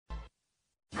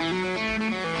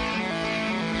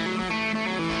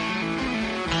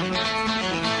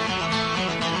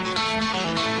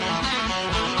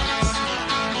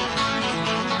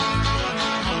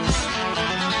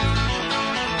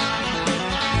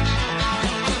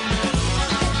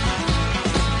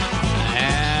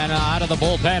the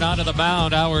bullpen, onto the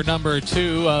mound. Hour number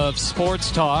 2 of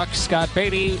Sports Talk. Scott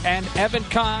Beatty and Evan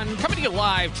Kahn coming to you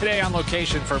live today on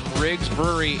location from Riggs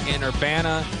Brewery in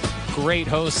Urbana. Great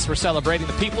hosts. We're celebrating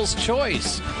the People's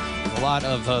Choice. A lot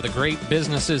of the great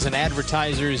businesses and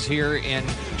advertisers here in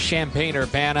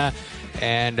Champaign-Urbana.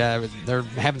 And they're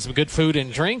having some good food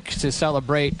and drink to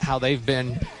celebrate how they've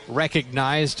been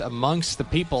recognized amongst the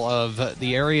people of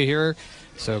the area here.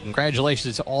 So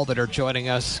congratulations to all that are joining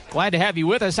us. Glad to have you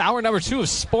with us. Hour number 2 of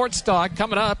Sports Talk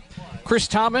coming up. Chris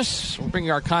Thomas, we'll bring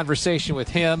our conversation with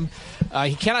him.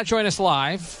 He cannot join us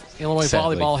live. Illinois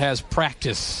Volleyball has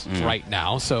practice right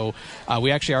now, so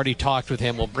we actually already talked with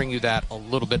him. We'll bring you that a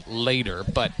little bit later.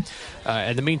 But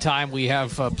in the meantime, we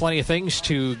have plenty of things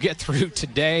to get through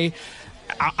today.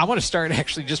 I want to start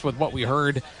actually just with what we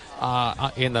heard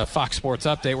in the Fox Sports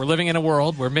Update. We're living in a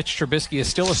world where Mitch Trubisky is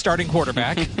still a starting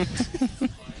quarterback.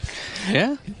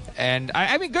 Yeah. And,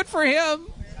 I mean, good for him.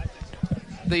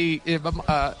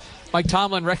 Mike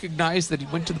Tomlin recognized that he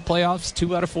went to the playoffs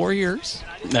 2 out of 4 years.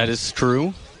 That is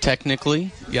true,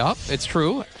 technically. Yep, it's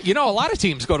true. You know, a lot of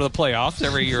teams go to the playoffs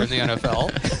every year in the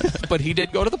NFL, but he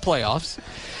did go to the playoffs.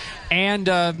 And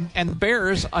the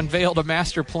Bears unveiled a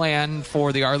master plan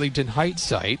for the Arlington Heights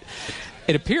site.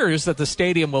 It appears that the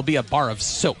stadium will be a bar of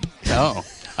soap. Oh,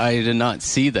 I did not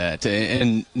see that.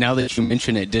 And now that you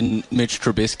mention it, didn't Mitch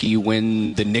Trubisky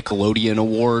win the Nickelodeon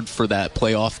Award for that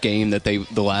playoff game that the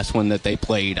last one that they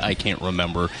played? I can't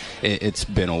remember. It's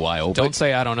been a while. Don't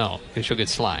say I don't know, because you'll get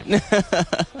slimed.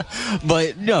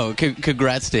 But no,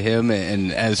 congrats to him.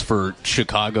 And as for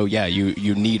Chicago, yeah,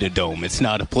 you need a dome. It's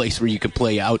not a place where you can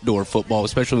play outdoor football,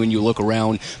 especially when you look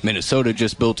around. Minnesota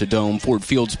just built a dome. Ford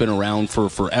Field's been around for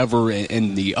forever.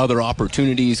 And the other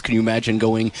opportunities, can you imagine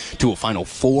going to a Final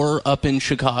Four up in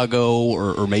Chicago,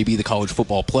 or maybe the college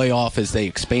football playoff as they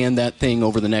expand that thing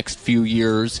over the next few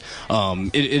years?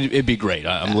 It'd be great.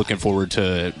 I'm looking forward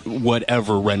to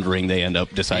whatever rendering they end up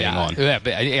deciding on.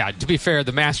 Yeah, to be fair,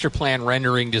 the master plan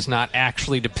rendering does not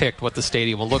actually depict what the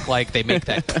stadium will look like. They make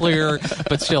that clear,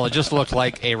 but still, it just looked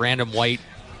like a random white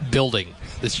building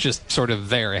that's just sort of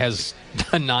there. It has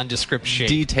a nondescript shape.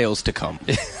 Details to come.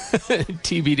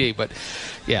 TBD, but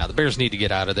yeah, the Bears need to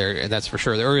get out of there, and that's for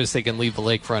sure. The earliest they can leave the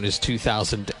lakefront is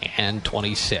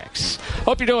 2026.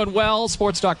 Hope you're doing well.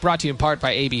 Sports Talk brought to you in part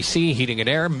by ABC Heating and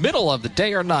Air. Middle of the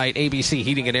day or night, ABC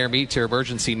Heating and Air meets your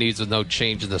emergency needs with no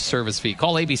change in the service fee.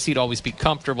 Call ABC to always be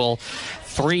comfortable.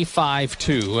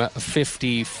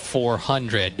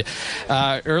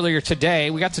 352-5400. Earlier today,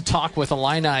 we got to talk with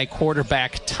Illini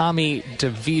quarterback Tommy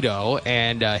DeVito,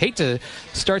 and hate to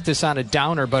start this on a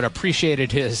downer, but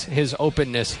appreciated his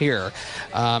openness here.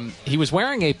 He was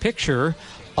wearing a picture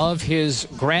of his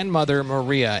grandmother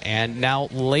Maria, and now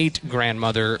late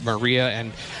grandmother Maria,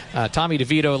 and Tommy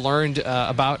DeVito learned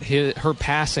about her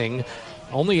passing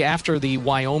only after the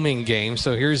Wyoming game.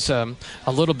 So here's a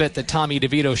little bit that Tommy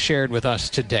DeVito shared with us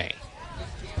today.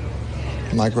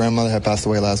 My grandmother had passed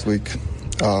away last week,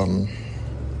 the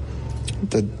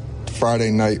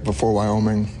Friday night before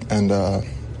Wyoming, and I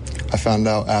found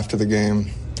out after the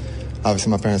game.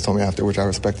 Obviously, my parents told me after, which I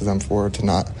respected them for, to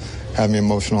not have me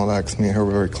emotional. That, because me and her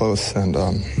were very close, and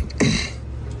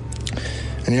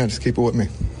yeah, just keep it with me.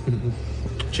 Mm-hmm.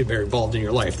 She's very involved in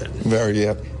your life then. Very,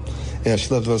 yeah. Yeah,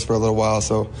 she lived with us for a little while,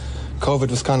 so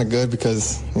COVID was kind of good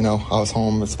because, you know, I was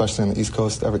home, especially on the East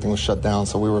Coast. Everything was shut down,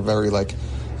 so we were very, it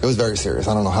was very serious.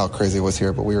 I don't know how crazy it was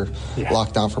here, but we were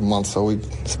locked down for months, so we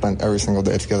spent every single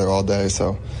day together all day,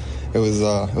 so it was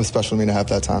special to me to have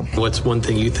that time. What's one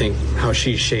thing you think, how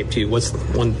she shaped you? What's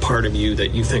one part of you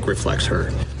that you think reflects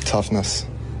her? Toughness.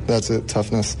 That's it,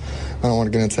 toughness. I don't want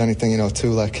to get into anything,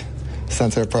 too,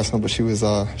 sensitive, personal, but she was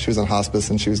on hospice,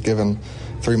 and she was given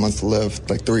 3 months to live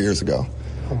 3 years ago.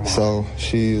 Oh, so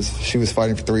she was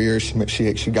fighting for 3 years. She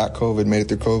got COVID, made it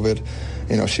through COVID.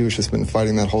 She was just been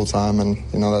fighting that whole time, and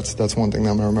that's one thing that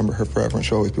I'm gonna remember her forever, and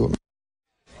she'll always be with me.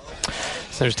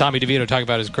 So there's Tommy DeVito talking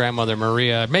about his grandmother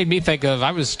Maria. It made me think of,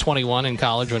 I was 21 in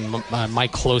college when my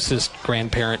closest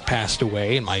grandparent passed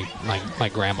away, and my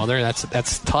grandmother.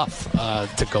 That's tough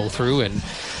to go through, and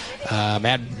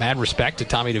mad respect to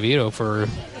Tommy DeVito for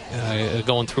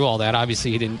going through all that.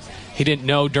 Obviously, he didn't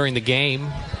know during the game,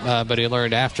 but he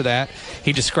learned after that.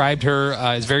 He described her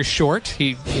as very short.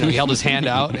 He held his hand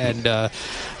out, and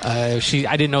I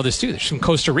didn't know this too. She's from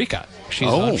Costa Rica. She's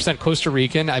 100% Costa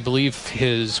Rican. I believe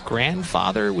his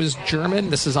grandfather was German.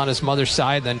 This is on his mother's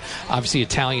side. Then obviously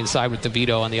Italian side with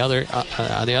DeVito on the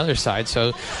other side.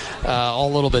 So all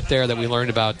a little bit there that we learned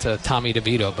about Tommy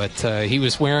DeVito. But he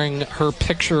was wearing her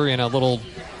picture in a little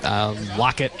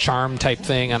locket charm type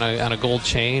thing on a gold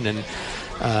chain, and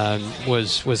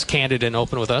was candid and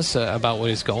open with us about what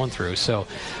he's going through. So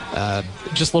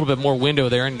just a little bit more window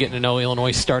there and getting to know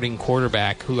Illinois' starting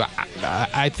quarterback, who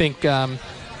I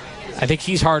think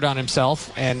he's hard on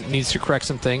himself and needs to correct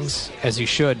some things, as he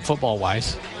should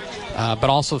football-wise, but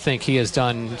also think he has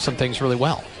done some things really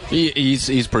well.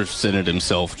 He's presented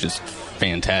himself just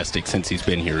fantastic since he's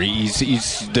been here. He's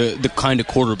the kind of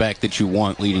quarterback that you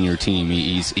want leading your team.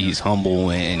 He's humble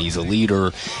and he's a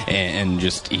leader, and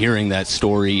just hearing that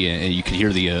story, and you could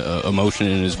hear the emotion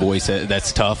in his voice.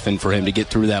 That's tough, and for him to get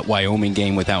through that Wyoming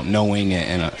game without knowing,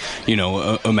 and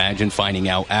imagine finding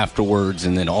out afterwards,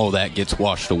 and then all that gets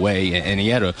washed away. And he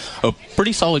had a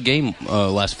pretty solid game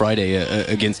last Friday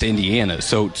against Indiana.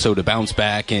 So to bounce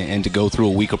back and to go through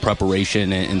a week of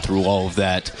preparation and through all of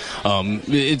that,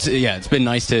 it's been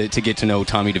nice to get to know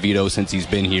Tommy DeVito since he's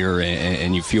been here,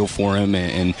 and you feel for him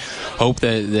and hope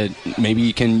that maybe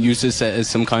you can use this as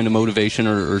some kind of motivation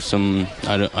or some,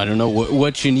 I don't know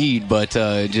what you need, but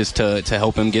just to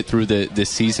help him get through this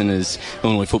season as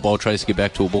Illinois football tries to get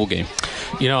back to a bowl game.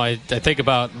 I think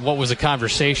about what was a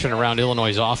conversation around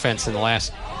Illinois' offense in the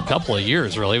last couple of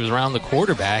years, really. It was around the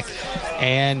quarterback,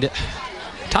 and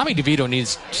Tommy DeVito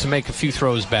needs to make a few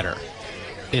throws better.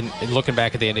 In looking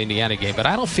back at the Indiana game, but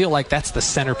I don't feel like that's the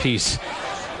centerpiece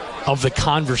of the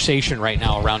conversation right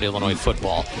now around Illinois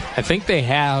football. I think they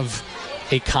have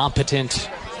a competent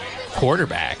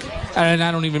quarterback, and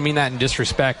I don't even mean that in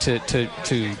disrespect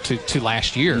to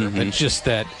last year. It's just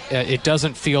that it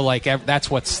doesn't feel like that's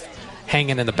what's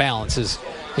hanging in the balance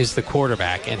is the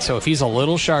quarterback. And so if he's a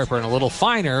little sharper and a little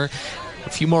finer, a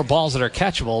few more balls that are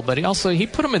catchable, but he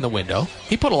put them in the window.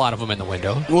 He put a lot of them in the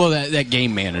window. Well, that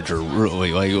game manager,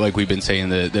 really, like we've been saying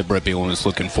that Brett Bielema was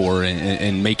looking for,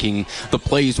 and making the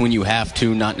plays when you have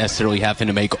to, not necessarily having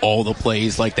to make all the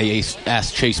plays like they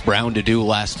asked Chase Brown to do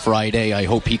last Friday. I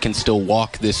hope he can still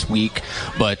walk this week,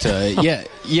 but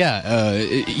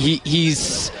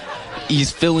he's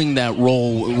filling that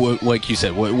role, like you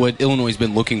said, what Illinois has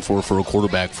been looking for a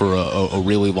quarterback for a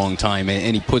really long time,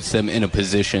 and he puts them in a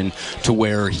position to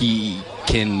where he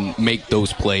can make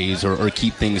those plays or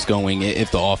keep things going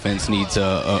if the offense needs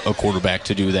a quarterback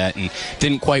to do that. And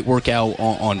didn't quite work out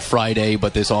on Friday,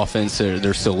 but this offense,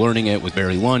 they're still learning it with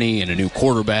Barry Lunny and a new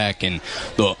quarterback, and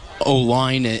the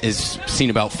O-line has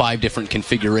seen about 5 different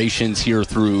configurations here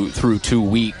through 2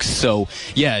 weeks. So,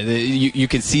 yeah, you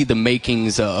can see the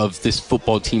makings of this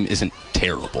football team isn't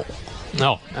terrible.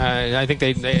 No, I think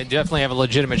they definitely have a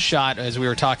legitimate shot, as we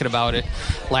were talking about it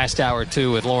last hour,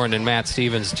 too, with Lauren and Matt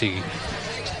Stevens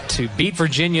to beat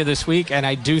Virginia this week. And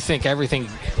I do think everything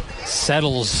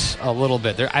settles a little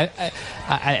bit. I,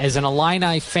 as an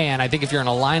Illini fan, I think if you're an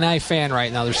Illini fan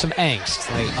right now, there's some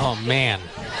angst. Like, oh, man.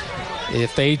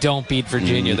 If they don't beat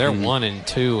Virginia, they're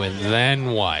 1-2, and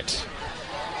then what?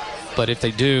 But if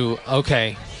they do,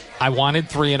 okay, I wanted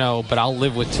 3-0, but I'll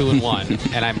live with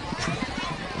 2-1, and I'm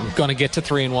going to get to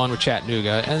 3-1 with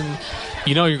Chattanooga. And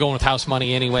you're going with house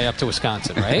money anyway up to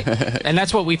Wisconsin, right? And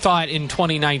that's what we thought in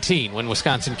 2019 when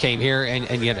Wisconsin came here,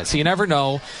 and so you never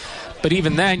know. But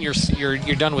even then, you're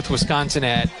done with Wisconsin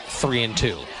at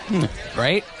 3-2.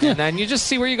 Right? Yeah. And then you just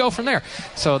see where you go from there.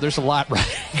 So there's a lot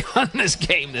riding on this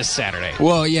game this Saturday.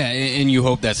 Well, yeah, and you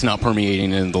hope that's not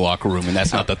permeating in the locker room, and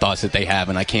that's not the thoughts that they have,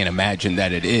 and I can't imagine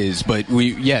that it is. But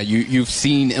you've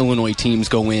seen Illinois teams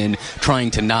go in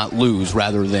trying to not lose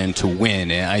rather than to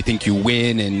win. And I think you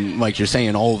win, and like you're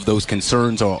saying, all of those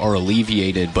concerns are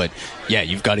alleviated. But yeah,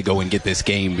 you've got to go and get this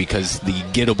game, because the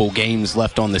gettable games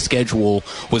left on the schedule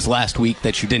was last week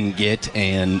that you didn't get,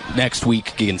 and next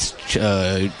week against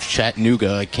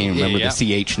Chattanooga. I can't remember the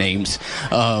CH names.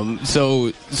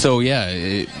 So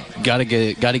yeah, gotta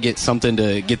get something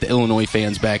to get the Illinois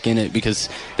fans back in it, because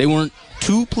they weren't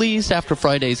too pleased after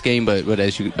Friday's game, but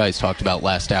as you guys talked about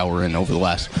last hour and over the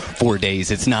last 4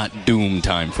 days, it's not doom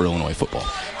time for Illinois football.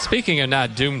 Speaking of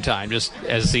not doom time, just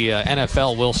as the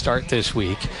NFL will start this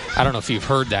week, I don't know if you've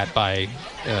heard that by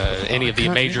any of the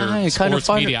major sports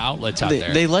media outlets out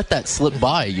there. They let that slip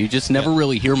by. You just never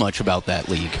really hear much about that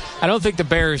league. I don't think the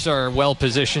Bears are well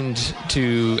positioned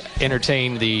to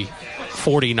entertain the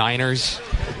 49ers,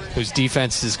 whose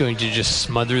defense is going to just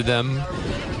smother them.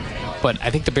 But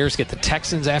I think the Bears get the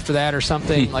Texans after that or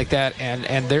something like that.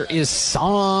 And there is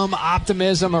some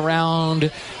optimism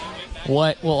around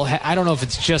what will I don't know if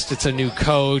it's a new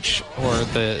coach or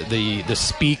the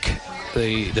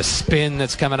spin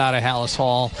that's coming out of Hallis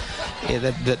Hall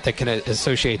that can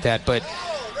associate that. But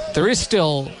there is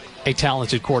still a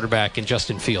talented quarterback in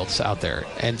Justin Fields out there.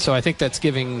 And so I think that's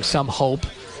giving some hope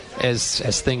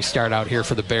as things start out here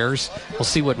for the Bears. We'll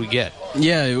see what we get.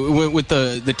 Yeah, with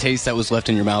the taste that was left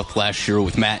in your mouth last year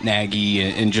with Matt Nagy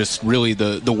and just really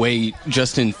the way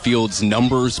Justin Fields'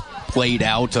 numbers played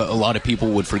out, a lot of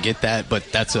people would forget that, but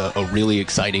that's a really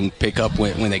exciting pickup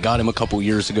when they got him a couple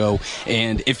years ago.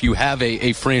 And if you have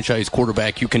a franchise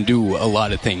quarterback, you can do a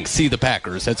lot of things. See the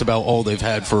Packers, that's about all they've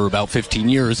had for about 15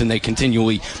 years, and they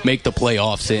continually make the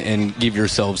playoffs and give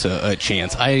yourselves a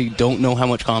chance. I don't know how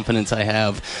much confidence I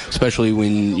have, especially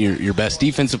when your best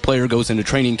defensive player goes into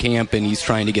training camp and he's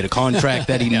trying to get a contract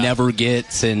that he never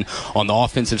gets. And on the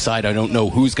offensive side, I don't know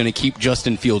who's going to keep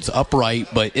Justin Fields upright,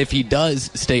 but if he does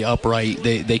stay upright,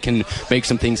 they can make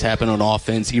some things happen on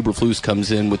offense. Eberflus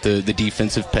comes in with the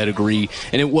defensive pedigree,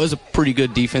 and it was a pretty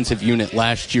good defensive unit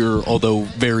last year, although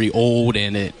very old,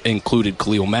 and it included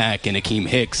Khalil Mack and Akeem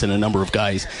Hicks and a number of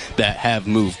guys that have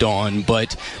moved on.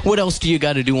 But what else do you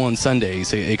got to do on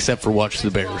Sundays except for watch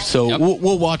the Bears? So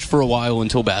we'll watch for a while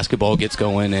until basketball gets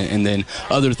going, and then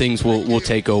other things will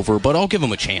take over, but I'll give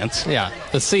them a chance. Yeah,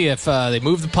 let's see if they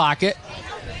move the pocket,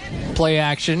 play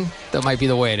action. That might be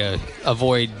the way to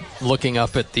avoid looking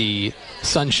up at the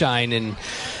sunshine and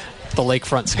the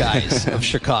lakefront skies of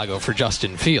Chicago for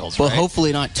Justin Fields. Well, right?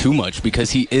 Hopefully not too much,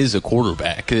 because he is a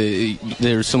quarterback.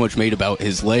 There's so much made about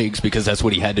his legs because that's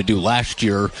what he had to do last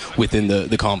year within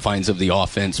the confines of the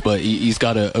offense. But he's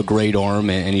got a great arm,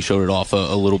 and he showed it off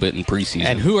a little bit in preseason.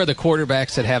 And who are the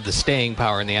quarterbacks that have the staying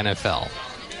power in the NFL?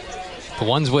 The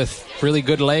ones with really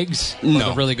good legs? Or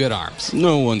the really good arms?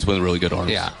 No ones with really good arms.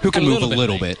 Yeah. Who can move a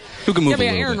little bit. Who can move a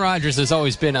little bit. Aaron Rodgers has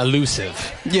always been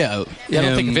elusive. Yeah. I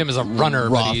don't think of him as a runner.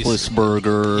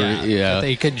 Roethlisberger. Yeah.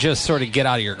 They could just sort of get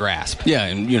out of your grasp. Yeah,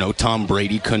 and, Tom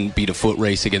Brady couldn't beat a foot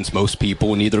race against most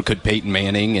people, neither could Peyton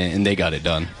Manning, and they got it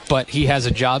done. But he has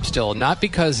a job still, not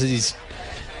because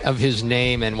of his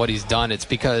name and what he's done. It's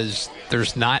because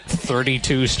there's not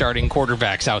 32 starting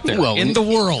quarterbacks out there in the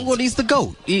world. Well, he's the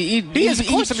GOAT. He is, of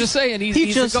course. I'm just saying.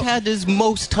 He just had his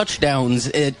most touchdowns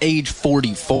at age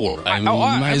 44. I mean,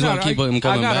 might as well keep him coming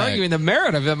back. I'm not arguing the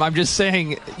merit of him. I'm just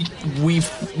saying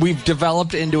we've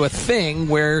developed into a thing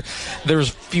where there's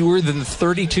fewer than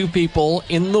 32 people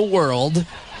in the world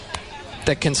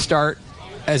that can start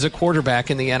as a quarterback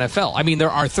in the NFL. I mean,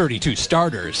 there are 32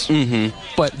 starters,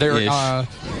 but there are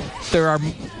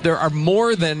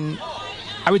more than,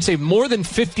 I would say, more than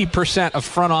 50% of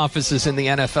front offices in the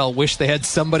NFL wish they had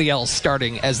somebody else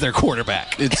starting as their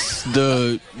quarterback. It's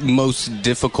the most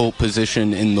difficult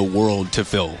position in the world to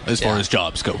fill as far as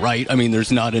jobs go, right? I mean,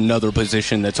 there's not another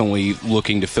position that's only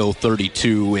looking to fill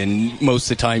 32, and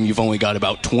most of the time you've only got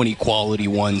about 20 quality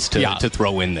ones to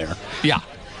throw in there. Yeah.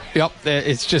 Yep,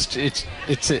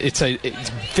 it's a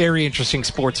very interesting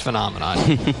sports phenomenon.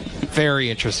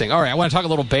 Very interesting. All right, I want to talk a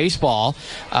little baseball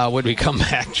when we come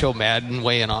back. Joe Madden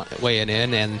weighing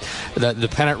in, and the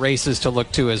pennant races to look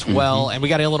to as well. And we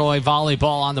got Illinois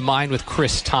volleyball on the mind with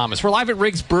Chris Thomas. We're live at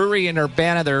Riggs Brewery in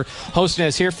Urbana. They're hosting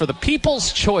us here for the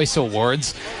People's Choice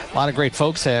Awards. A lot of great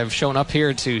folks have shown up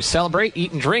here to celebrate,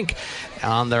 eat, and drink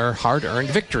on their hard-earned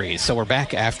victories. So we're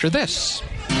back after this.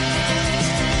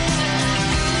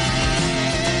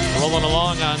 Rolling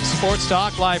along on Sports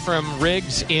Talk, live from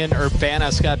Riggs in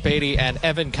Urbana. Scott Beatty and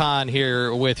Evan Kahn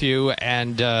here with you.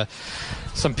 And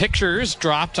some pictures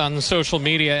dropped on social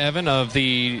media, Evan, of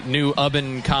the new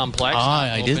Ubben complex.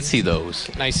 I did see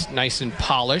those. Nice and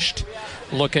polished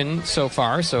looking so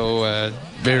far. So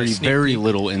very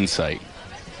little insight.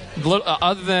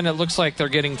 Other than it looks like they're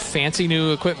getting fancy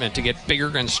new equipment to get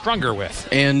bigger and stronger with.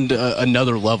 And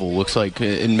another level looks like,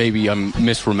 and maybe I'm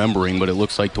misremembering, but it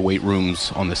looks like the weight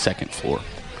room's on the second floor.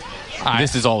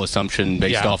 This is all assumption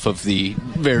based off of the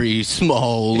very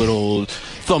small little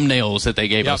thumbnails that they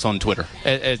gave us on Twitter.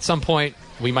 At some point,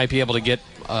 we might be able to get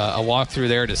a walk through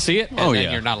there to see it, and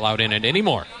then you're not allowed in it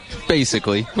anymore.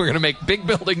 Basically. We're going to make big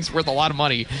buildings worth a lot of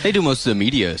money. They do most of the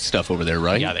media stuff over there,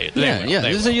 right? Yeah, they will.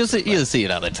 You'll see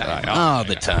it all the time. All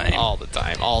the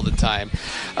time.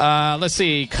 Let's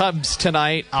see. Cubs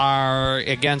tonight are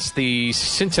against the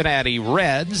Cincinnati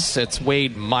Reds. It's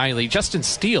Wade Miley. Justin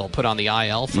Steele put on the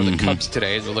IL for the Cubs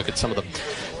today as we look at some of the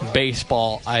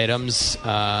baseball items.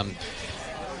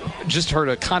 Just heard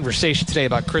a conversation today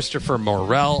about Christopher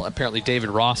Morel. Apparently David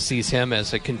Ross sees him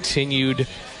as a continued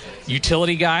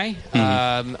utility guy,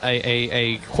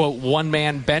 a quote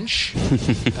one-man bench.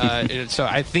 So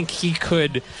I think he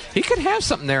could have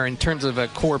something there in terms of a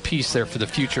core piece there for the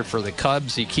future for the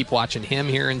Cubs. You keep watching him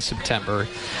here in September.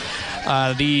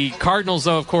 The Cardinals,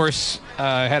 though, of course,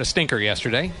 had a stinker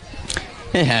yesterday.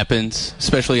 It happens,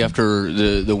 especially after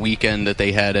the weekend that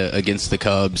they had against the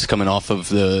Cubs, coming off of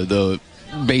the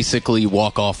basically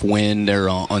walk-off win there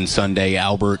on Sunday.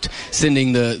 Albert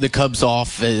sending the Cubs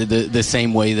off the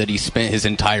same way that he spent his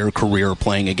entire career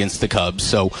playing against the Cubs.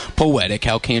 So poetic.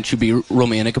 How can't you be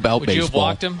romantic about baseball? Would you have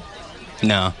walked him?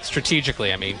 No.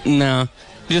 Strategically, I mean. No.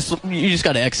 You just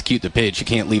got to execute the pitch. You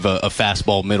can't leave a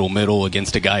fastball middle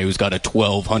against a guy who's got a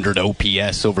 1,200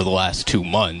 OPS over the last 2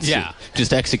 months. Yeah.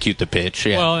 Just execute the pitch.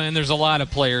 Yeah. Well, and there's a lot of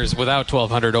players without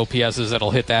 1,200 OPSs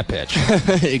that'll hit that pitch.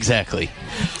 Exactly.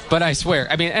 But I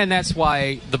swear, I mean, and that's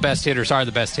why the best hitters are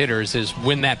the best hitters, is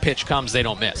when that pitch comes, they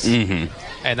don't miss. Mm-hmm.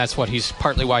 And that's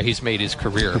partly why he's made his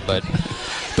career. But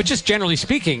just generally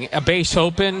speaking, a base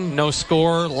open, no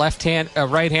score, a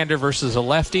right-hander versus a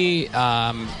lefty,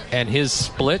 and his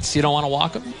splits, you don't want to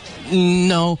walk him?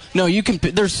 No, you can.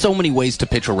 There's so many ways to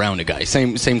pitch around a guy.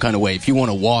 Same kind of way. If you want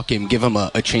to walk him, give him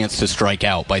a chance to strike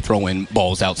out by throwing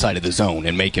balls outside of the zone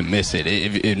and make him miss it.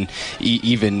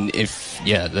 Even if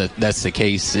that's the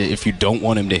case. If you don't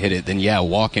want him to hit it, then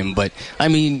walk him. But I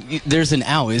mean, there's an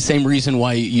out. It's the same reason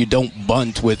why you don't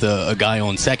bunt with a guy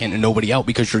on second and nobody out,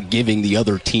 because you're giving the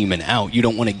other team an out. You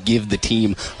don't want to give the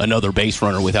team another base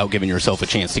runner without giving yourself a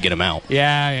chance to get him out.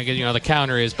 Yeah, the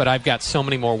counter is, but I've got so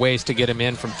many more ways to get him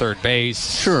in from third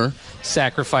base. Sure.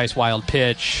 Sacrifice, wild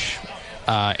pitch,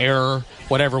 error,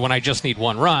 whatever, when I just need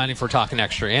one run, if we're talking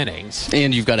extra innings.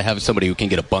 And you've got to have somebody who can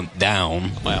get a bunt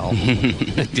down. Well,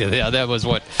 yeah, that was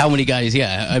what... How many guys,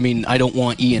 I mean, I don't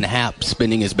want Ian Happ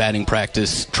spending his batting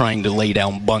practice trying to lay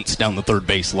down bunts down the third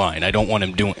base line. I don't want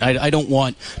him doing... I don't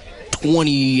want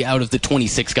 20 out of the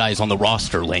 26 guys on the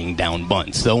roster laying down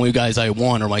bunts. The only guys I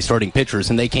want are my starting pitchers,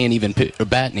 and they can't even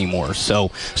bat anymore. So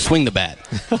swing the bat.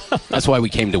 That's why we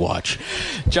came to watch.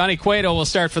 Johnny Cueto will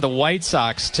start for the White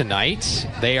Sox tonight.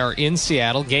 They are in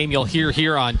Seattle. Game you'll hear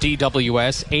here on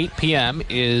DWS. 8 p.m.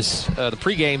 is the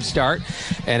pregame start,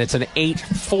 and it's an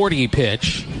 8:40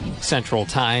 pitch Central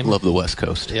Time. Love the West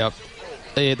Coast. Yep.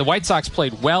 The White Sox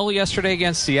played well yesterday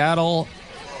against Seattle.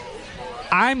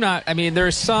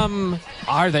 There's some,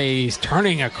 are they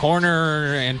turning a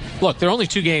corner? And look, they're only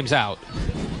 2 games out.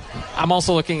 I'm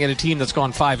also looking at a team that's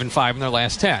gone 5-5 in their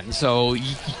last 10. So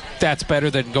that's better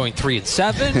than going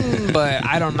 3-7, but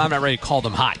I'm not ready to call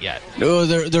them hot yet. No,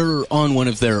 they're on one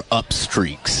of their up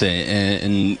streaks,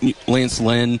 and Lance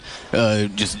Lynn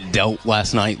just dealt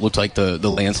last night. Looked like the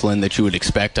Lance Lynn that you would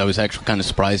expect. I was actually kind of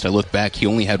surprised. I looked back; he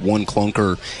only had 1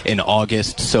 clunker in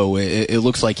August, so it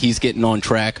looks like he's getting on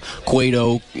track.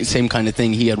 Cueto, same kind of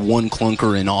thing. He had 1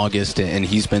 clunker in August, and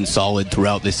he's been solid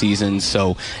throughout the season.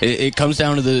 So it comes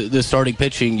down to the starting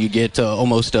pitching. You get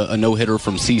almost a no-hitter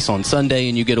from Cease on Sunday,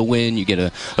 and you get a win. You get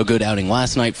a good outing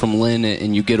last night from Lynn,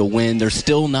 and you get a win. They're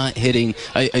still not hitting.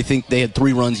 I think they had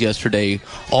 3 runs yesterday.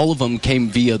 All of them came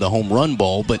via the home run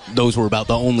ball, but those were about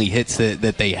the only hits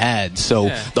that they had. So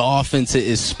the offense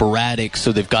is sporadic,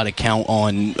 so they've got to count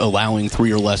on allowing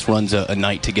 3 or less runs a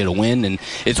night to get a win, and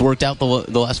it's worked out the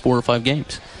last 4 or 5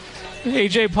 games.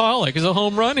 A.J. Pollock is a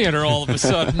home run hitter all of a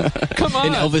sudden. Come on.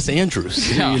 And Elvis Andrus,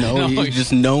 he's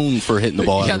just known for hitting the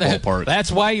ball out of the ballpark.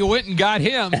 That's why you went and got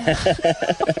him.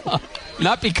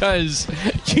 Not because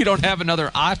you don't have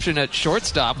another option at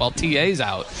shortstop while TA's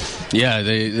out. Yeah,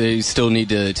 they still need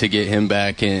to get him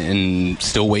back, and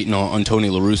still waiting on Tony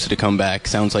La Russa to come back.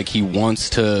 Sounds like he wants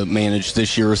to manage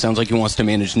this year. Sounds like he wants to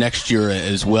manage next year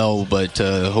as well, but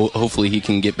hopefully he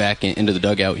can get back into the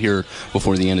dugout here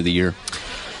before the end of the year.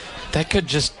 That could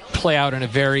just play out in a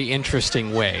very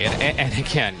interesting way. And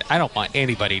again, I don't want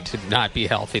anybody to not be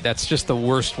healthy. That's just the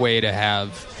worst way to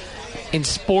have. In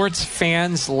sports,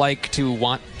 fans like to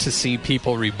want to see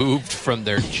people removed from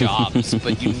their jobs,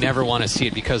 but you never want to see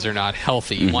it because they're not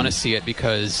healthy. You want to see it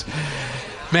because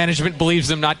management believes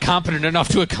them not competent enough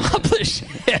to accomplish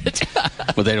it.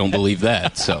 Well, they don't believe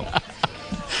that, so...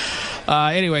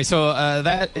 Anyway, so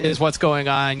that is what's going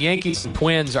on. Yankees and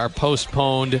Twins are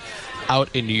postponed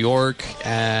out in New York,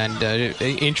 and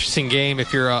interesting game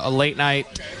if you're a late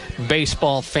night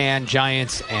baseball fan.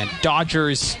 Giants and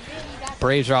Dodgers.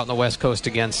 Braves are out on the West Coast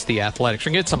against the Athletics.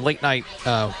 We're going to get some late night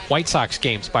White Sox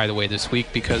games, by the way, this week,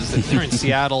 because they're in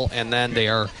Seattle and then they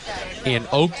are in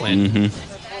Oakland.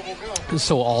 Mm-hmm.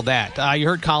 So all that. You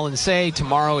heard Colin say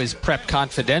tomorrow is Prep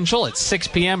Confidential at 6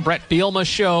 p.m. Brett Bielema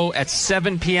show at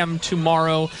 7 p.m.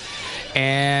 tomorrow.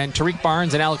 And Tariq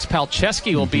Barnes and Alex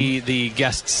Palczewski will be the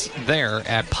guests there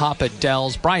at Papa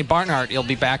Del's. Brian Barnhart, he'll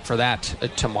be back for that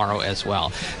tomorrow as well.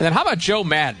 And then how about Joe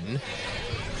Madden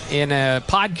in a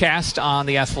podcast on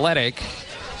The Athletic,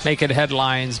 making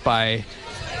headlines by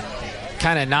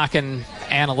kind of knocking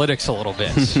analytics a little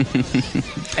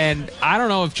bit. And I don't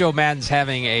know if Joe Madden's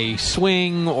having a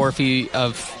swing or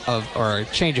if or a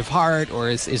change of heart, or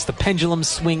is the pendulum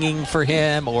swinging for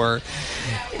him, or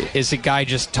is the guy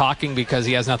just talking because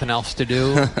he has nothing else to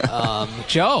do?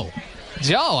 Joe,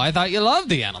 I thought you loved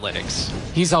the analytics.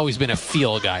 He's always been a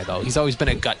feel guy, though. He's always been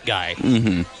a gut guy.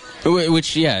 Mm-hmm.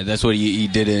 Which, yeah, that's what he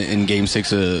did in Game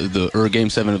 6 or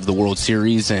Game 7 of the World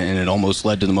Series, and it almost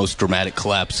led to the most dramatic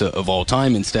collapse of all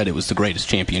time. Instead, it was the greatest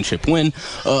championship win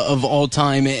of all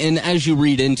time. And as you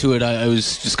read into it, I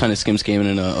was just kind of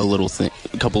skim-skimming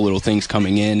a couple little things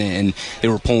coming in, and they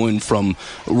were pulling from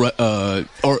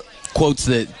quotes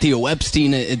that Theo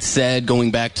Epstein had said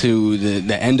going back to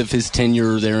the end of his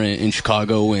tenure there in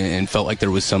Chicago, and felt like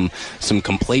there was some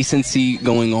complacency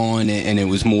going on, and it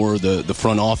was more the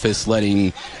front office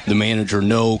letting the manager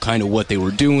know kind of what they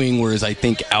were doing. Whereas I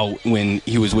think out when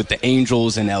he was with the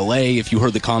Angels in LA, if you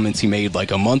heard the comments he made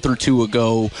like a month or two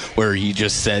ago, where he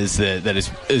just says that is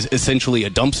essentially a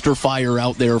dumpster fire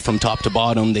out there from top to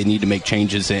bottom. They need to make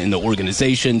changes in the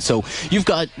organization. So you've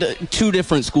got two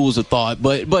different schools of thought,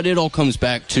 but it all comes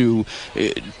back to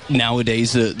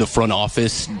nowadays the front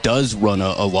office does run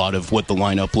a lot of what the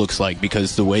lineup looks like,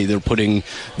 because the way they're putting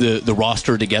the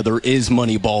roster together is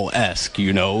Moneyball-esque.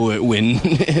 You know,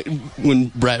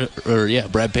 when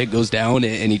Brad Pitt goes down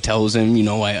and he tells him, you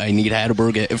know, I need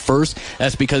Hatteberg at first,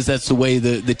 that's because that's the way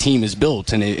the team is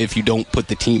built. And if you don't put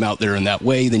the team out there in that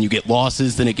way, then you get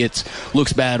losses, then it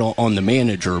looks bad on the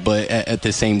manager. But at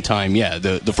the same time, yeah,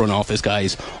 the front office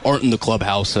guys aren't in the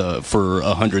clubhouse for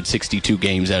 162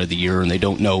 games out of the year, and they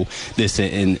don't know this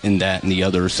and that and the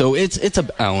other. So it's a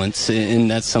balance,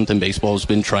 and that's something baseball has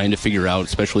been trying to figure out,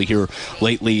 especially here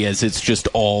lately, as it's just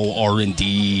all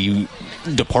R&D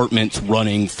departments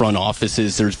running front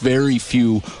offices. There's very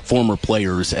few former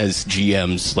players as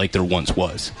GMs like there once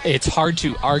was. It's hard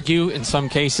to argue in some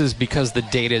cases because the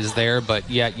data is there, but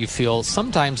yet you feel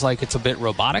sometimes like it's a bit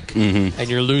robotic, and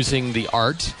you're losing the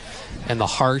art and the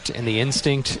heart and the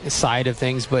instinct side of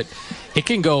things. But it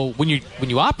can go, when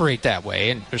you operate that way,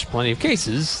 and there's plenty of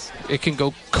cases, it can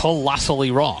go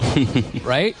colossally wrong,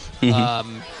 right?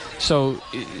 So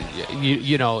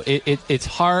you know, it's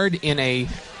hard in a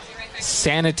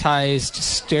sanitized,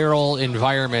 sterile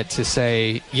environment to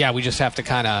say, yeah, we just have to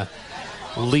kind of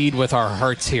lead with our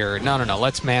hearts here. No.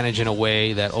 Let's manage in a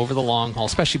way that over the long haul,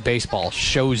 especially baseball,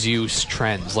 shows you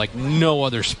trends like no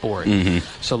other sport.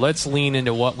 So let's lean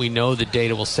into what we know the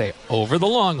data will say over the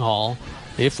long haul.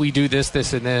 If we do this,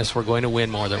 this, and this, we're going to win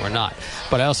more than we're not.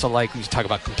 But I also like when you talk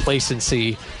about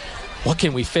complacency. What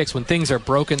can we fix when things are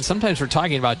broken? Sometimes we're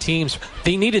talking about teams,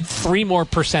 they needed 3 more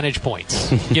percentage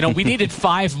points. You know, we needed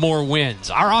 5 more wins.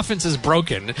 Our offense is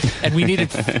broken, and we needed,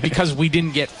 because we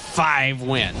didn't get 5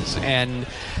 wins. And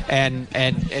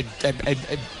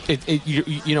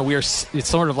you know, it's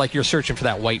sort of like you're searching for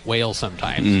that white whale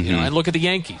sometimes. You know, and look at the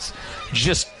Yankees.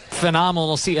 Just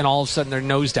phenomenal to see, and all of a sudden they're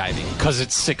nosediving because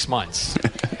it's 6 months.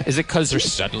 Is it because they're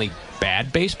suddenly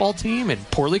bad baseball team and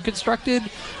poorly constructed?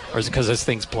 Or is it because as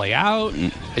things play out?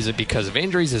 Is it because of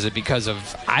injuries? Is it because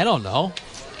of, I don't know,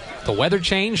 the weather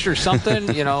changed or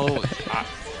something? You know,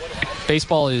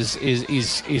 baseball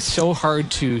is so hard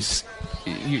to.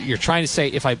 You're trying to say,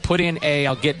 if I put in A,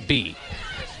 I'll get B,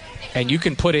 and you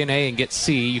can put in A and get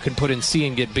C. You can put in C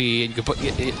and get B, and you can put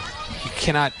it. You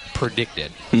cannot predict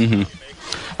it.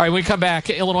 All right, when we come back,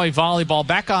 Illinois volleyball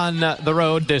back on the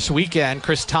road this weekend.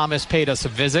 Chris Thomas paid us a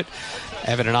visit.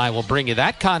 Evan and I will bring you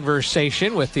that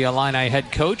conversation with the Illini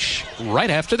head coach right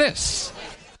after this.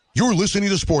 You're listening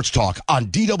to Sports Talk on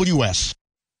DWS.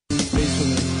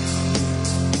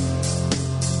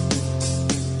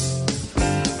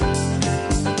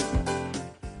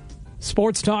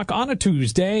 Sports Talk on a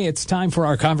Tuesday. It's time for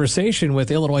our conversation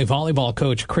with Illinois volleyball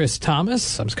coach Chris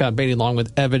Thomas. I'm Scott Beatty along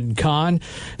with Evan Kahn.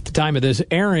 At the time of this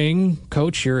airing,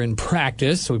 Coach, you're in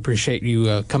practice, so we appreciate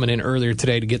you coming in earlier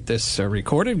today to get this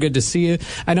recorded. Good to see you.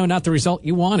 I know not the result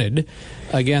you wanted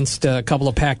against a couple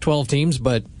of Pac-12 teams,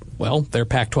 but, well, they're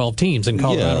Pac-12 teams in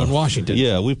Colorado and Washington.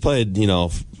 Yeah, we played,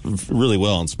 really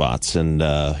well in spots, and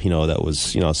that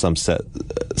was some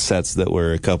sets that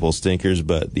were a couple stinkers,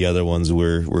 but the other ones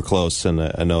were close. And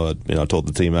I know I told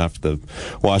the team after the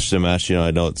Washington match,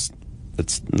 I know it's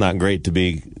not great to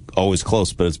be always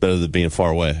close, but it's better than being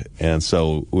far away. And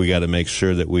so we got to make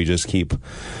sure that we just keep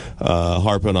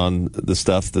harping on the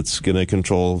stuff that's going to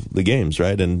control the games,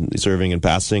 right? And serving and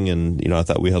passing, and I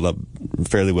thought we held up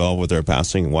fairly well with our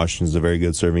passing. Washington's a very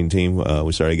good serving team.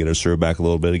 We started to get our serve back a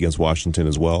little bit against Washington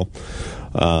as well.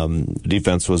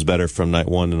 Defense was better from night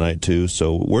 1 to night 2,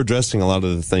 so we're addressing a lot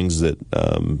of the things that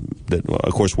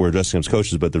of course we're addressing as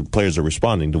coaches, but the players are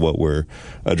responding to what we're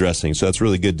addressing. So that's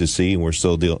really good to see, and we're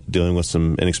still dealing with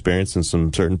some inexperience in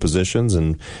some certain positions,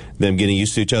 and them getting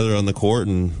used to each other on the court.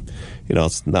 And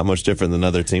it's not much different than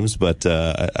other teams, but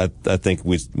I think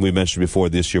we mentioned before,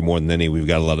 this year more than any, we've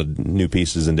got a lot of new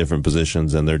pieces in different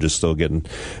positions, and they're just still getting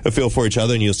a feel for each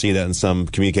other. And you'll see that in some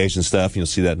communication stuff. You'll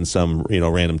see that in some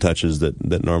random touches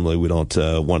that normally we don't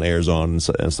want airs on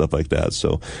and stuff like that.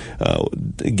 So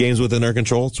games within our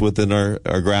control, it's within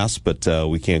our grasp, but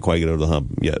we can't quite get over the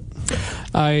hump yet.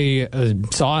 I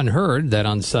saw and heard that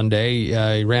on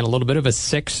Sunday you ran a little bit of a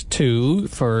 6-2.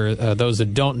 For those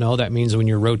that don't know, that means when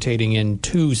you're rotating in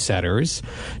 2 setters.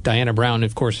 Diana Brown,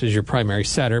 of course, is your primary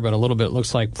setter, but a little bit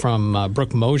looks like from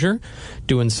Brooke Mosier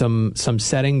doing some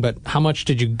setting. But how much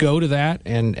did you go to that,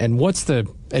 and what's the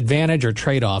advantage or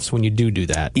trade-offs when you do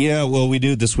that? Yeah, well, we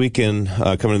do this weekend,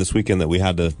 coming in this weekend, that we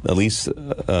had to at least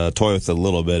toy with it a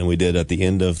little bit, and we did at the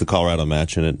end of the Colorado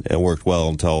match, and it worked well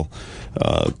until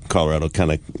Colorado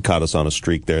kind of caught us on a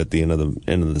streak there at the end of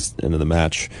the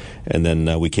match, and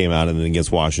then we came out and then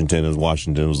against Washington, and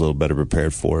Washington was a little better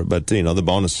prepared for it. But the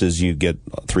bonus is you get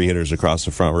 3 hitters across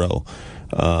the front row.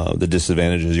 The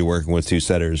disadvantage is you're working with 2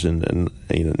 setters, and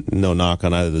no knock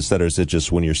on either of the setters. It's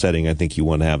just when you're setting, I think you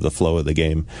want to have the flow of the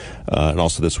game. And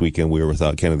also this weekend we were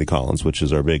without Kennedy Collins, which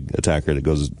is our big attacker that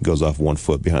goes off 1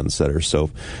 foot behind the setter. So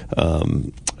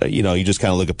you just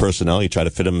kind of look at personnel. You try to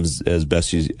fit them as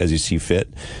best as you see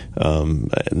fit,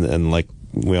 and like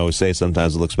we always say,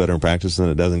 sometimes it looks better in practice than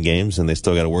it does in games, and they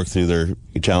still got to work through their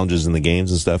challenges in the games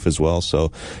and stuff as well.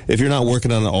 So if you're not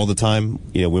working on it all the time,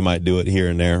 we might do it here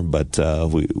and there, but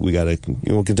we got to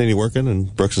we'll continue working.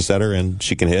 And Brooke's a setter, and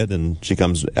she can hit, and she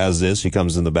comes as is. She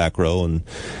comes in the back row and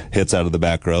hits out of the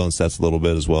back row and sets a little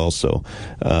bit as well. So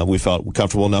we felt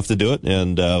comfortable enough to do it,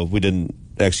 and we didn't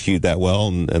execute that well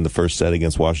in the first set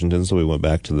against Washington, so we went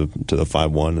back to the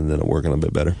 5-1, and then it working a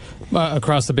bit better.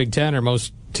 Across the Big Ten, are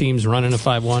most teams running a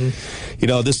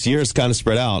 5-1? This year it's kind of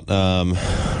spread out.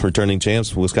 Returning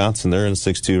champs, Wisconsin, they're in a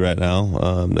 6-2 right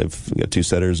now. They've got 2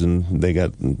 setters, and they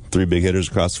got 3 big hitters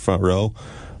across the front row.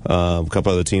 A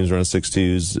couple other teams run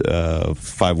 6-2s,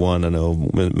 5-1. I know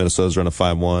Minnesota's running a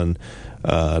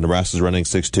 5-1. Nebraska's running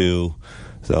 6-2.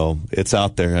 So it's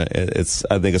out there.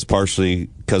 I think it's partially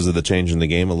because of the change in the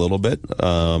game a little bit.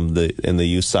 In the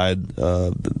youth side,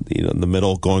 the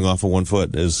middle going off of 1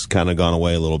 foot has kind of gone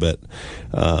away a little bit.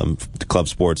 Club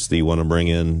sports, you want to bring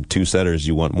in 2 setters.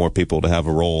 You want more people to have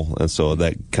a role, and so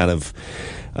that kind of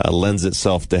lends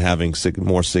itself to having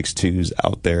more 6-2s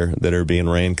out there that are being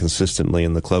ran consistently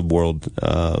in the club world.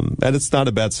 And it's not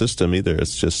a bad system either.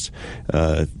 It's just,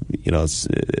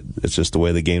 it's just the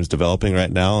way the game's developing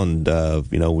right now. And,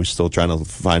 we're still trying to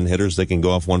find hitters that can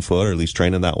go off 1 foot, or at least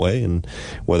train in that way. And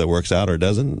whether it works out or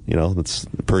doesn't, that's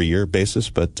per year basis.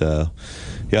 But,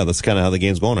 that's kind of how the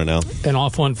game's going right now. And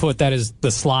off 1 foot, that is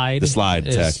the slide. The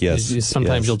slide tech, yes.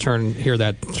 Sometimes you'll hear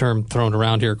that term thrown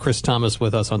around here. Chris Thomas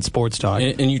with us on Sports Talk.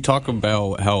 And you talk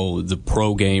about how the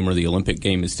pro game or the Olympic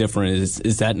game is different.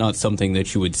 Is that not something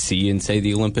that you would see in, say,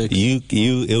 the Olympics?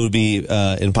 It would be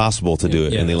impossible to do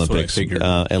it in the Olympics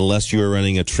unless you are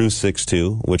running a true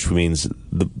 6-2, which means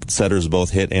the setters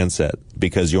both hit and set,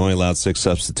 because you're only allowed 6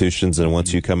 substitutions, and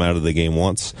once you come out of the game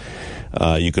once,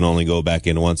 you can only go back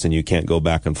in once, and you can't go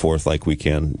back and forth like we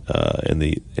can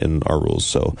in our rules.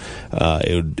 So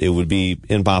it would be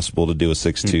impossible to do a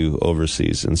 6-2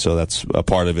 overseas, and so that's a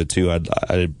part of it too.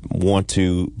 I want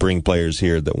to bring players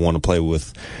here that want to play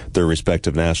with their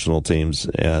respective national teams,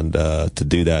 and to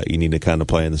do that, you need to kind of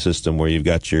play in the system where you've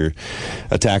got your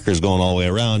attackers going all the way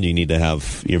around. You need to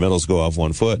have your middles go off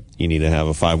 1 foot. You need to have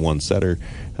a 5-1 setter.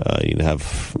 You need to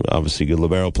have obviously good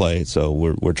libero play. So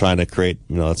we're trying to create.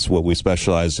 That's what we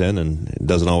specialize in, and it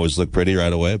doesn't always look pretty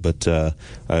right away, but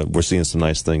we're seeing some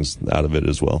nice things out of it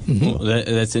as well. Mm-hmm. Well,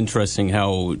 that's interesting.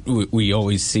 How we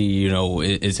always see,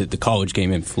 is it the college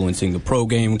game influencing the pro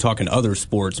game? We're talking other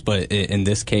sports, but in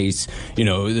this case,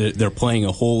 they're playing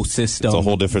a whole system. It's a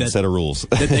whole different set of rules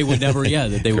that they would never.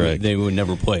 They would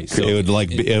never play. So it would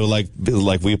like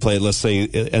we played. Let's say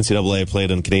NCAA played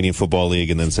in Canadian Football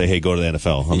League, and then say, hey, go to the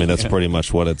NFL. go. I mean, that's pretty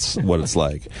much what it's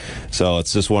like. So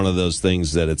it's just one of those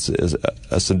things that it's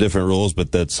some different rules,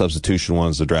 but that substitution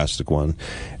one's a drastic one.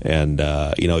 And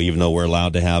even though we're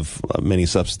allowed to have many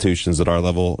substitutions at our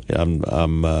level,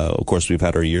 of course we've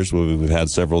had our years where we've had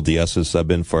several DSs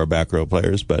sub in for our back row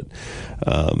players, but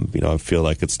I feel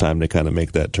like it's time to kind of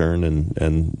make that turn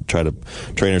and try to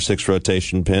train our 6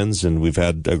 rotation pins. And we've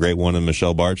had a great one in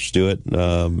Michelle Barch do it,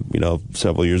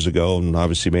 several years ago, and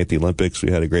obviously made the Olympics.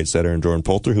 We had a great setter in Jordan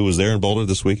Poulter, who was there in Boulder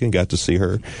this weekend. Got to see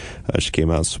her. She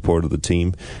came out in support of the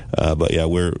team. But yeah,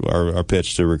 our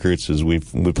pitch to recruits is we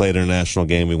played an international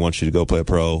game. We want you to go play a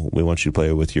pro. We want you to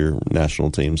play with your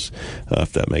national teams,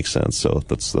 if that makes sense. So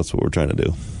that's what we're trying to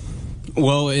do.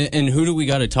 Well, and who do we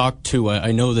got to talk to?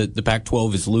 I know that the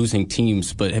Pac-12 is losing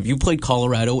teams, but have you played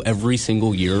Colorado every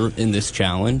single year in this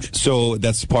challenge? So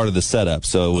that's part of the setup.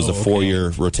 So it was a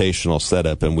 4-year rotational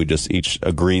setup, and we just each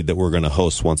agreed that we're going to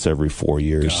host once every 4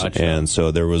 years. Gotcha. And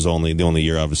so there was the only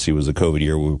year, obviously, was a COVID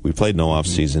year. We played no off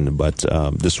season, but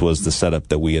this was the setup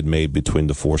that we had made between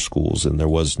the 4 schools, and there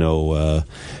was no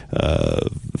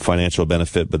financial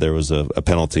benefit, but there was a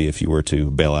penalty if you were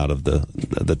to bail out of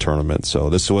the tournament. So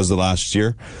this was the last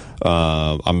year.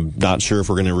 I'm not sure if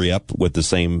we're going to re-up with the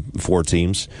same 4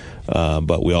 teams,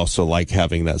 but we also like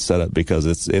having that setup because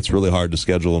it's really hard to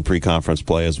schedule in pre-conference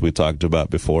play, as we talked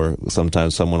about before.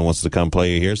 Sometimes someone wants to come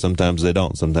play here, sometimes they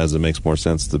don't. Sometimes it makes more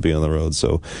sense to be on the road.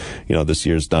 So, this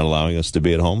year's not allowing us to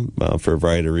be at home for a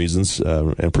variety of reasons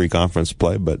in pre-conference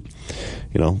play, but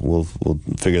we'll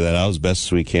figure that out as best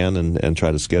as we can and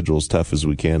try to schedule as tough as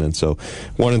we can. And so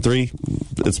 1 and 3,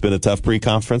 it's been a tough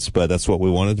pre-conference, but that's what we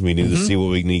wanted. We needed to see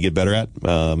what we need to get better at.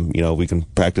 We can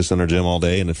practice in our gym all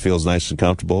day and it feels nice and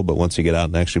comfortable, but once you get out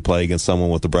and actually play against someone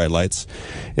with the bright lights,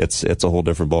 it's a whole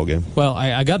different ballgame. Well,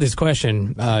 I got this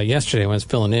question yesterday when I was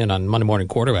filling in on Monday Morning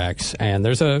Quarterbacks, and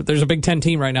there's a Big Ten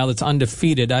team right now that's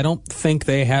undefeated. I don't think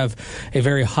they have a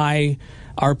very high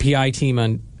RPI team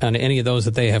on any of those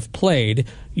that they have played.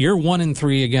 You're 1 and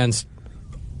 3 against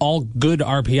all good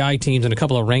RPI teams and a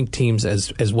couple of ranked teams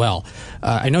as well.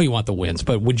 I know you want the wins,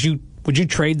 but would you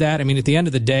trade that? I mean, at the end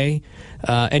of the day,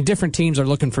 and different teams are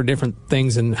looking for different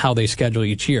things in how they schedule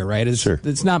each year, right? Sure.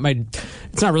 It's not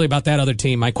really about that other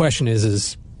team. My question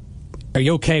is are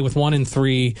you okay with 1 and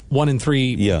 3,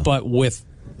 Yeah. but with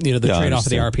the trade-off of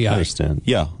the RPI? I understand.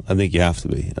 Yeah, I think you have to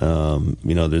be.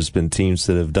 There's been teams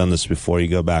that have done this before. You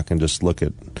go back and just look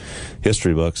at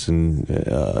history books and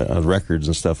records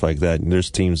and stuff like that. And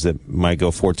there's teams that might go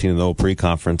 14-0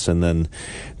 pre-conference, and then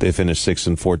they finish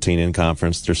 6-14 in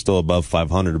conference. They're still above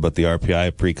 500, but the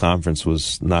RPI pre-conference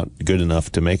was not good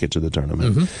enough to make it to the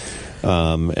tournament. Mm-hmm.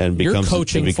 And you're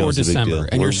coaching for December,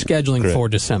 and you're scheduling for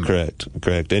December.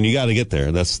 Correct. And you got to get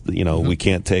there. That's we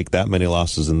can't take that many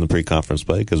losses in the pre-conference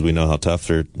play because we know how tough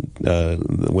the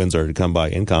wins are to come by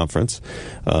in conference.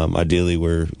 Ideally,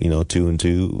 we're 2 and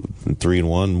 2, 3 and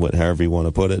 1, however you want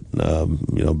to put it.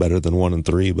 Better than 1 and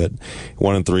 3, but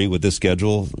 1 and 3 with this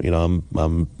schedule,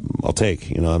 I'll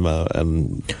take.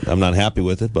 I'm not happy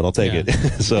with it, but I'll take it.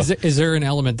 So is there an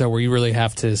element though where you really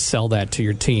have to sell that to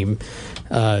your team?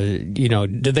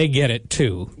 Do they get it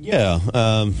too? Yeah.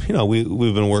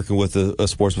 We've been working with a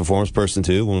sports performance person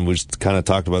too, when we just kind of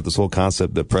talked about this whole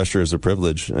concept that pressure is a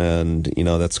privilege, and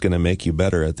that's going to make you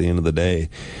better at the end of the day.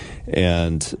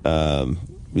 And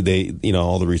they,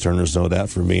 all the returners know that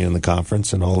from me in the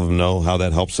conference, and all of them know how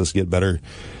that helps us get better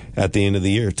at the end of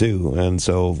the year too. And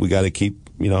so we got to keep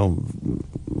eye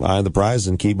on the prize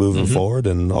and keep moving forward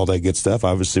and all that good stuff.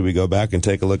 Obviously, we go back and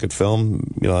take a look at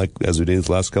film, like as we did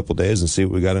the last couple of days, and see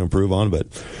what we got to improve on. But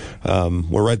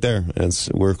we're right there, and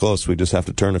we're close. We just have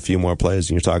to turn a few more plays.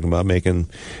 And you're talking about making,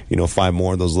 5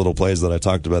 more of those little plays that I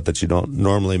talked about that you don't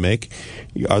normally make.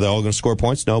 Are they all going to score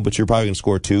points? No, but you're probably going to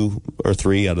score 2 or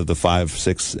 3 out of the 5,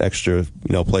 6 extra,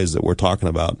 plays that we're talking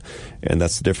about, and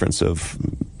that's the difference of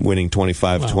winning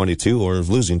 25-22 or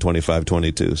losing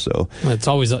 25-22. So it's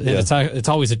always it's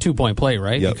always a 2-point play,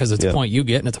 right? Yep, because it's a point you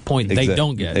get and it's a point they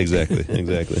don't get. Exactly.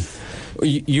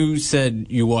 You said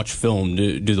you watch film.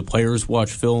 Do the players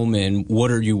watch film? And what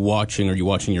are you watching? Are you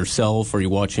watching yourself? Are you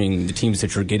watching the teams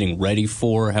that you're getting ready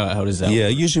for? How does that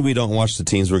work? Usually we don't watch the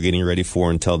teams we're getting ready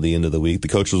for until the end of the week. The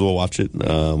coaches will watch it.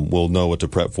 We'll know what to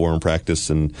prep for in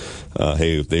practice. And,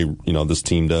 hey, if they, this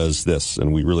team does this,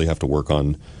 and we really have to work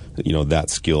on that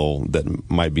skill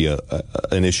that might be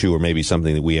an issue or maybe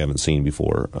something that we haven't seen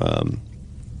before.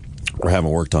 Or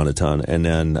haven't worked on a ton. And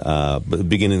then, but the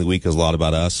beginning of the week is a lot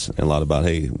about us and a lot about,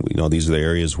 hey, these are the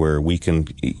areas where we can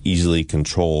easily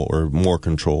control or more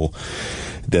control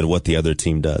than what the other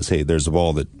team does. Hey, there's a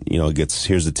ball that,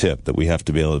 here's a tip that we have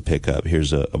to be able to pick up.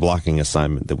 Here's a blocking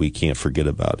assignment that we can't forget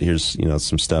about. Here's,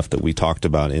 some stuff that we talked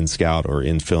about in scout or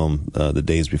in film the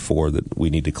days before that we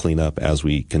need to clean up as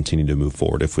we continue to move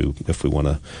forward if we want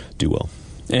to do well.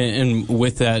 And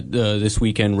with that, this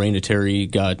weekend, Raina Terry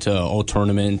got all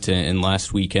tournament, and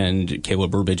last weekend, Kayla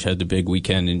Burbage had the big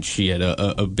weekend, and she had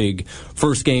a big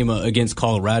first game against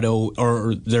Colorado.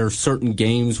 Are there certain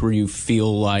games where you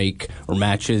feel like, or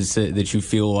matches that you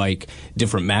feel like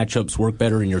different matchups work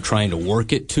better, and you're trying to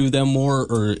work it to them more?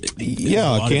 Or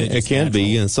it can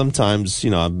be, and sometimes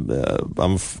I'm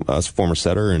a former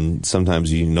setter, and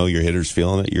sometimes your hitter's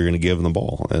feeling it, you're going to give them the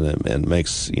ball, and it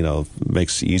makes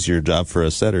easier job for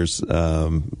us setters.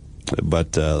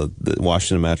 But the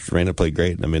Washington match, Raina played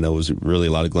great. I mean, there was really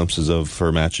a lot of glimpses of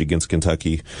her match against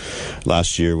Kentucky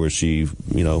last year where she,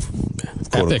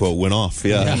 quote unquote, went off.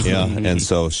 Yeah. And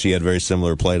so she had very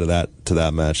similar play to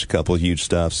that match. A couple of huge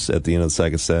stuffs at the end of the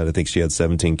second set. I think she had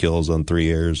 17 kills on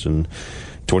 3 airs and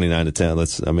 29-10.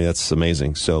 That's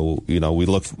amazing. So, we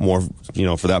look more,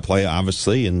 for that play,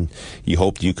 obviously, and you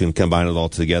hope you can combine it all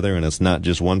together. And it's not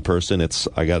just one person.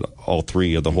 I got all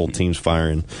three of the whole teams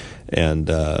firing, and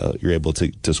you're able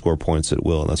to score points at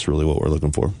will. And that's really what we're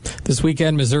looking for. This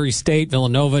weekend, Missouri State,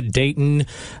 Villanova, Dayton,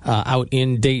 out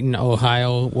in Dayton,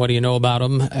 Ohio. What do you know about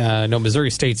them? I know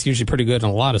Missouri State's usually pretty good in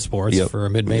a lot of sports for a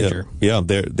mid-major. Yeah,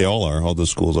 they all are. All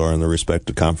those schools are in their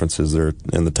respective conferences. They're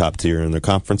in the top tier in their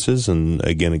conferences. And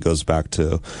again, it goes back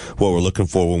to what we're looking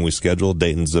for when we schedule.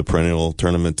 Dayton's a perennial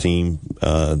tournament team.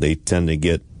 They tend to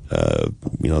get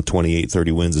 28,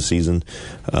 30 wins a season.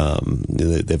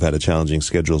 They've had a challenging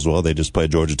schedule as well. They just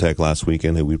played Georgia Tech last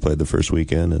weekend, who we played the first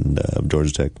weekend, and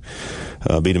Georgia Tech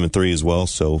beat them in 3 as well.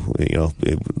 So,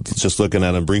 just looking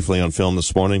at them briefly on film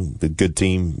this morning, the good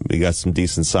team. They got some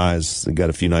decent size. They got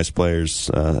a few nice players,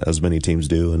 as many teams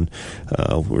do, and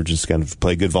we're just kind of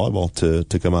play good volleyball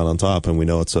to come out on top. And we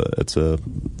know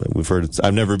we've heard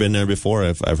I've never been there before.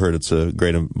 I've heard it's a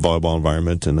great volleyball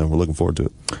environment, and we're looking forward to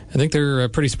it. I think they're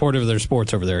pretty supportive of their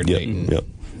sports over there in Dayton. Yep.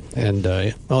 And,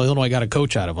 Illinois got a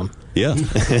coach out of them. Yeah.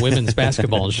 Women's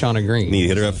basketball is Shauna Green. Need to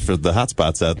hit her up for the hot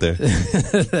spots out there.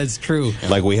 That's true.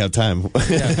 Like we have time.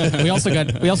 Yeah. We also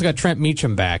got Trent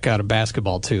Meacham back out of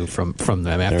basketball too from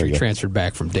them after he transferred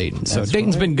back from Dayton. So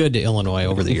Dayton's been good to Illinois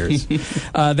over the years.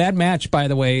 That match, by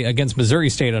the way, against Missouri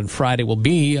State on Friday will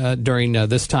be during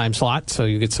this time slot. So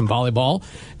you get some volleyball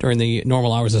during the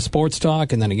normal hours of Sports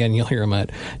Talk, and then again you'll hear them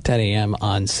at 10 a.m.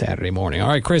 on Saturday morning. All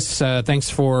right, Chris, thanks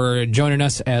for joining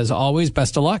us as always.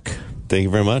 Best of luck. Thank you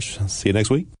very much. See you next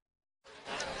week.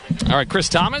 All right, Chris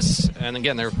Thomas, and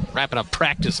again, they're wrapping up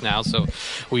practice now, so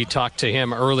we talked to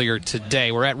him earlier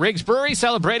today. We're at Riggs Brewery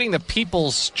celebrating the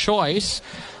People's Choice.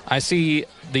 I see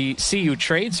the CU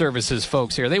Trade Services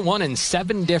folks here. They won in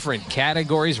 7 different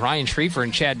categories. Ryan Schriefer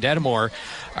and Chad Dedamore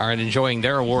are enjoying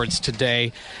their awards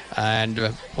today. And,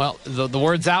 the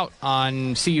word's out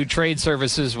on CU Trade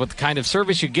Services, what the kind of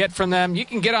service you get from them. You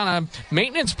can get on a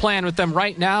maintenance plan with them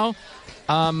right now.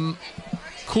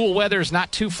 Cool weather's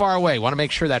not too far away. Want to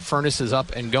make sure that furnace is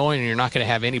up and going, and you're not going to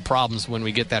have any problems when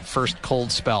we get that first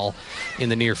cold spell in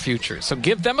the near future. So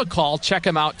give them a call. Check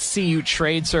them out, CU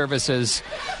Trade Services.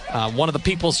 One of the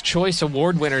People's Choice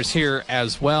Award winners here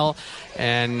as well,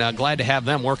 and glad to have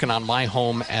them working on my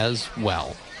home as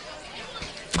well.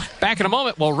 Back in a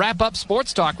moment. We'll wrap up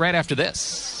Sports Talk right after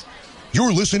this.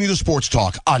 You're listening to Sports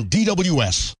Talk on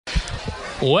DWS.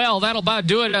 Well, that'll about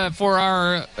do it for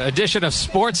our edition of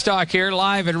Sports Talk here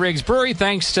live at Riggs Brewery.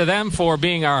 Thanks to them for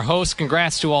being our host.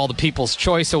 Congrats to all the People's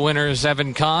Choice winners,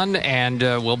 Evan Kahn, and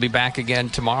we'll be back again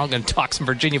tomorrow. I'm going to talk some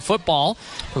Virginia football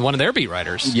with one of their beat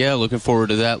writers. Yeah, looking forward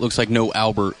to that. Looks like no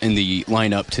Albert in the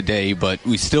lineup today, but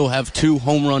we still have 2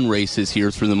 home run races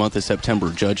here through the month of September.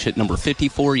 Judge hit number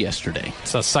 54 yesterday.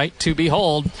 It's a sight to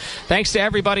behold. Thanks to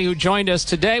everybody who joined us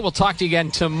today. We'll talk to you again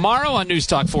tomorrow on News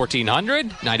Talk 1400,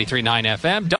 93.9 FM.